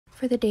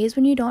For the days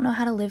when you don't know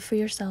how to live for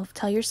yourself,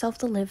 tell yourself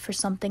to live for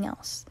something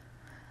else.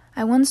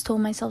 I once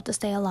told myself to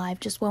stay alive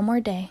just one more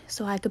day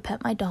so I could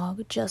pet my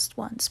dog just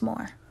once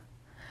more.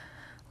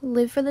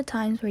 Live for the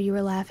times where you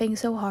were laughing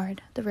so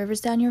hard, the rivers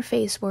down your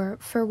face were,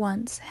 for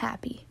once,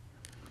 happy.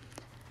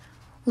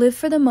 Live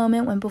for the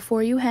moment when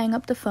before you hang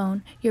up the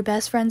phone, your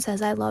best friend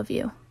says I love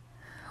you.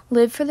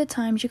 Live for the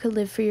times you could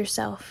live for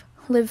yourself.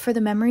 Live for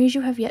the memories you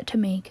have yet to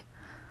make.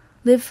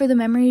 Live for the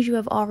memories you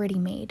have already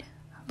made.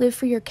 Live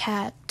for your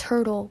cat,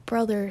 turtle,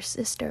 brother,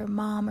 sister,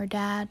 mom, or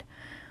dad,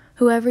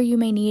 whoever you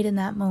may need in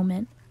that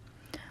moment.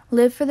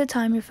 Live for the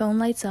time your phone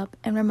lights up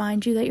and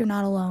reminds you that you're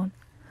not alone.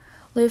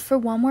 Live for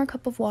one more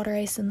cup of water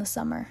ice in the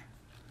summer.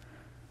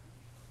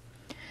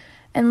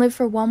 And live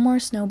for one more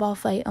snowball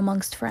fight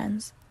amongst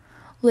friends.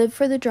 Live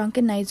for the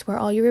drunken nights where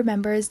all you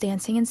remember is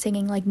dancing and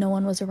singing like no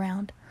one was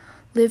around.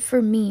 Live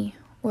for me,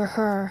 or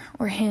her,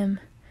 or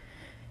him.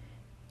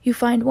 You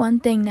find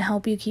one thing to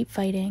help you keep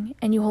fighting,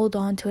 and you hold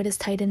on to it as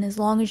tight and as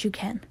long as you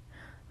can.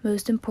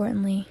 Most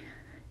importantly,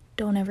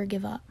 don't ever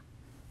give up.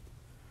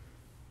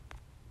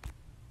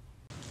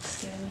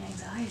 It's giving me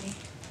anxiety.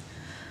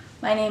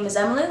 My name is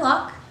Emily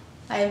Lauck.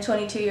 I am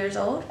 22 years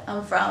old.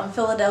 I'm from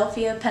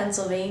Philadelphia,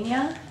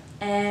 Pennsylvania,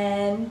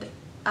 and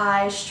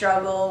I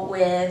struggle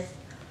with,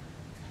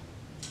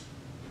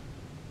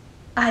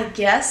 I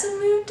guess, a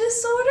mood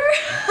disorder.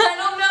 I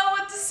don't know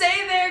what to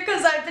say there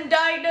because I've been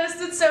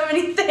diagnosed with so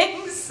many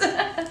things.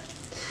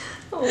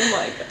 Oh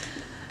my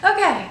god.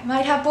 Okay,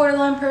 might have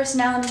borderline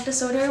personality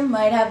disorder,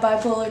 might have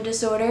bipolar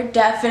disorder,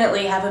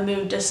 definitely have a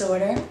mood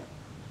disorder.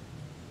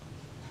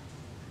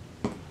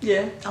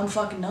 Yeah. I'm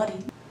fucking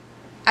nutty.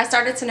 I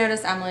started to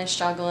notice Emily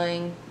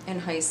struggling in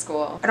high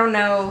school. I don't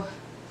know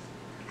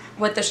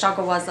what the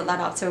struggle was that led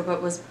up to it, but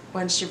it was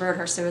when she wrote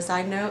her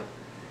suicide note.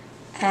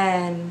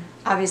 And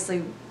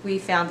obviously we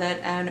found it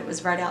and it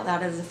was read out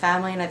loud as a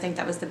family, and I think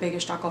that was the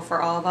biggest struggle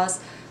for all of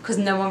us because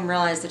no one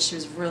realized that she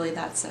was really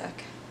that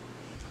sick.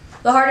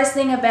 The hardest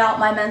thing about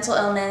my mental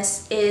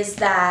illness is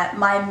that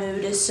my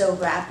mood is so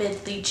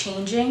rapidly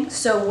changing.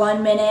 So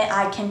one minute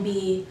I can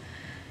be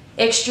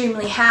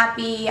extremely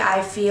happy,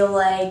 I feel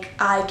like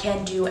I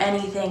can do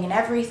anything and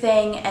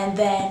everything, and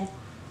then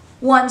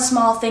one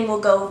small thing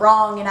will go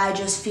wrong and I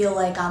just feel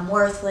like I'm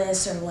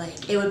worthless or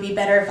like it would be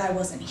better if I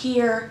wasn't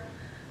here.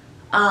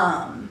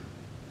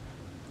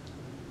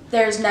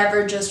 There's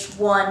never just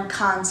one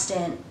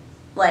constant,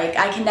 like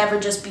I can never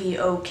just be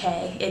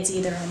okay. It's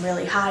either I'm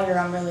really high or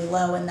I'm really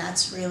low, and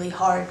that's really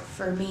hard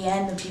for me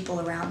and the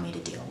people around me to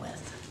deal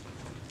with.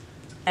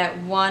 At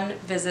one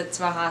visit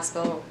to a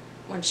hospital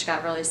when she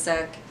got really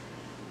sick,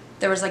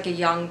 there was like a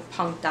young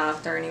punk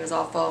doctor and he was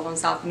all full of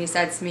himself, and he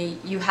said to me,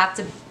 you have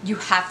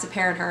to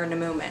parent her in the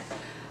moment.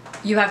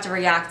 You have to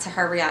react to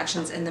her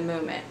reactions in the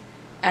moment.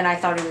 And I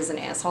thought he was an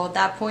asshole at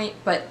that point,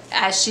 but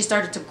as she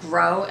started to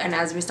grow and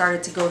as we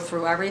started to go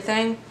through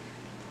everything,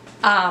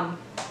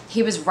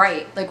 he was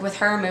right. Like with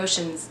her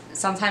emotions,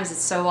 sometimes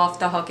it's so off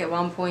the hook at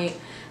one point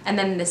and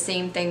then the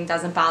same thing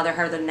doesn't bother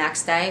her the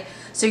next day.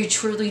 So you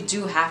truly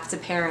do have to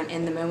parent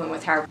in the moment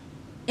with her.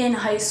 In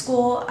high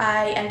school,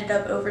 I ended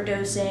up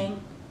overdosing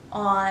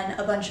on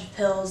a bunch of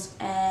pills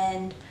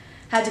and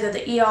had to go to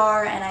the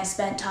ER, and I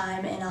spent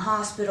time in a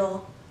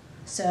hospital,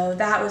 so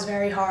that was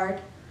very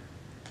hard.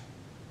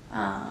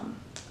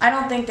 I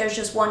don't think there's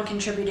just one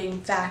contributing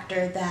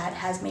factor that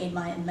has made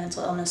my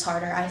mental illness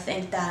harder. I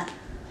think that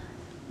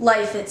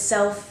life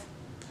itself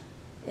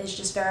is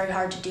just very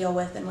hard to deal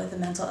with, and with a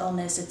mental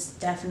illness it's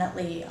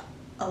definitely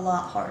a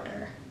lot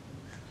harder.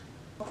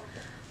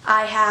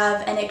 I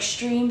have an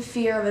extreme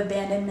fear of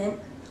abandonment,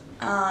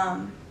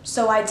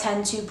 so I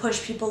tend to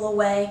push people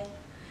away,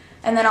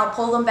 and then I'll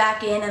pull them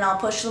back in and I'll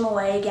push them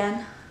away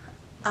again.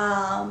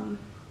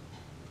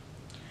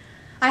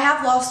 I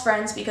have lost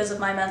friends because of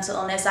my mental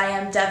illness. I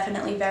am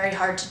definitely very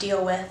hard to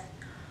deal with,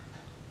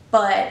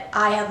 but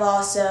I have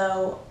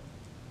also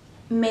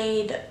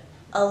made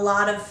a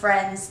lot of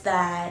friends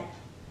that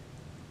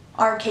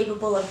are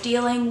capable of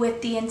dealing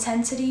with the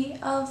intensity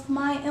of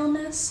my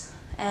illness,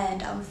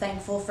 and I'm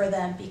thankful for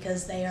them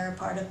because they are a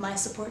part of my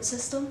support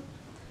system.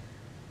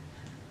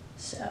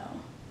 So,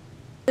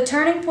 the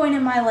turning point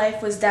in my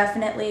life was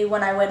definitely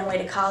when I went away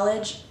to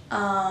college.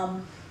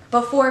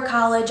 Before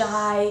college,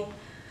 I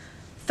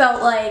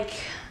felt like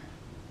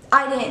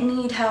I didn't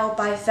need help.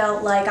 I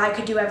felt like I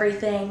could do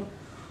everything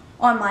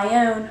on my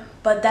own,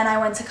 but then I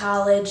went to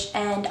college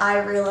and I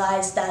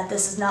realized that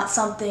this is not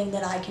something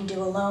that I can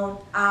do alone.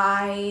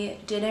 I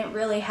didn't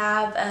really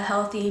have a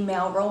healthy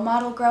male role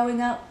model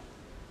growing up,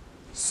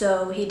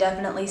 so he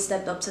definitely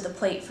stepped up to the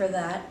plate for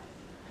that.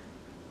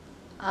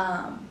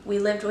 We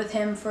lived with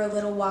him for a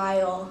little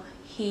while.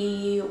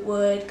 He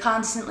would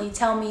constantly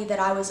tell me that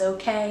I was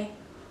okay.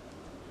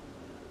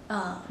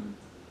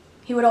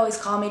 He would always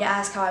call me to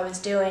ask how I was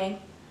doing.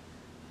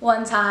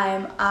 One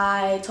time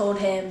I told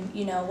him,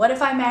 you know, what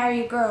if I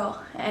marry a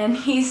girl? And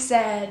he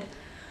said,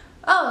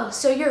 oh,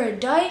 so you're a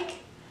dyke?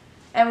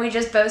 And we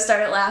just both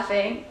started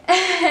laughing.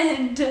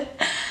 And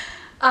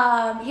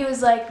he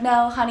was like,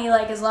 no, honey,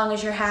 like as long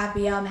as you're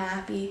happy, I'm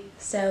happy.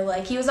 So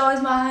like he was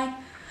always my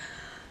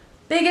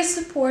biggest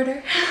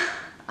supporter.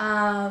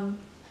 Yeah,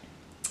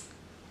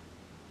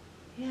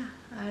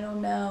 I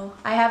don't know.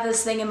 I have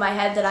this thing in my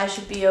head that I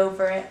should be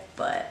over it,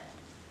 but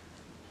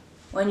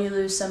when you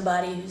lose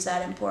somebody who's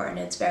that important,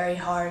 it's very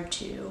hard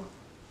to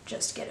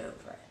just get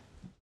over it.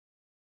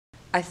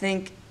 I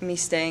think me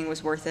staying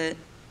was worth it.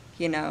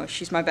 You know,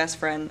 she's my best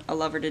friend. I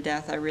love her to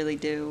death. I really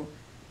do.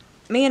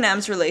 Me and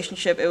Em's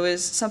relationship, it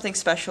was something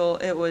special.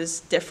 It was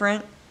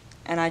different.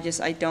 And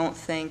I don't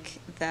think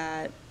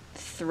that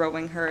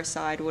throwing her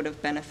aside would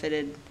have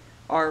benefited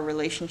our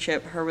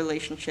relationship, her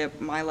relationship,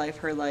 my life,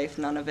 her life,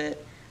 none of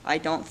it. I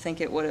don't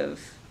think it would have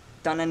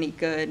done any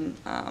good.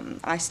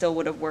 I still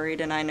would have worried,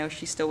 and I know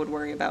she still would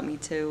worry about me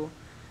too.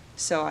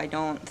 So I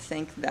don't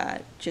think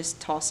that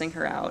just tossing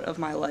her out of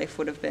my life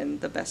would have been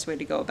the best way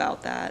to go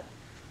about that.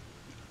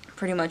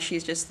 Pretty much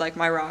she's just like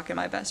my rock and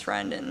my best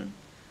friend, and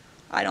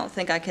I don't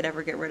think I could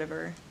ever get rid of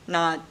her.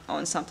 Not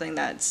on something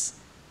that's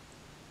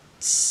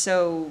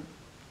so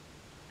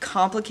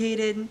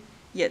complicated,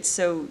 yet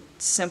so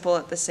simple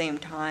at the same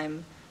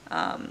time.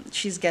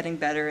 She's getting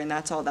better, and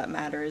that's all that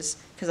matters,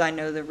 because I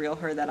know the real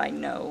her that I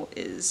know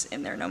is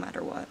in there no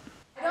matter what.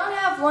 I don't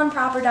have one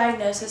proper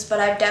diagnosis, but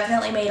I've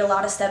definitely made a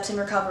lot of steps in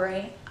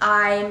recovery.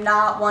 I'm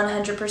not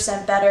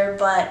 100% better,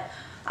 but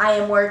I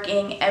am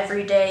working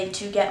every day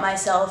to get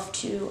myself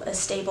to a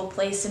stable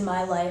place in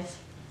my life.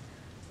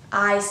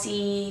 I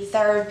see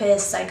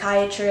therapists,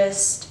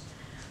 psychiatrists.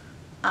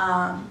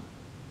 I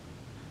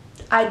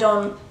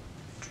don't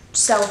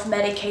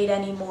self-medicate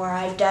anymore.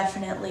 I've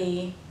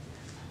definitely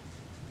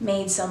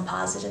made some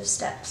positive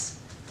steps.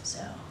 So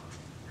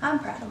I'm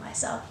proud of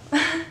myself.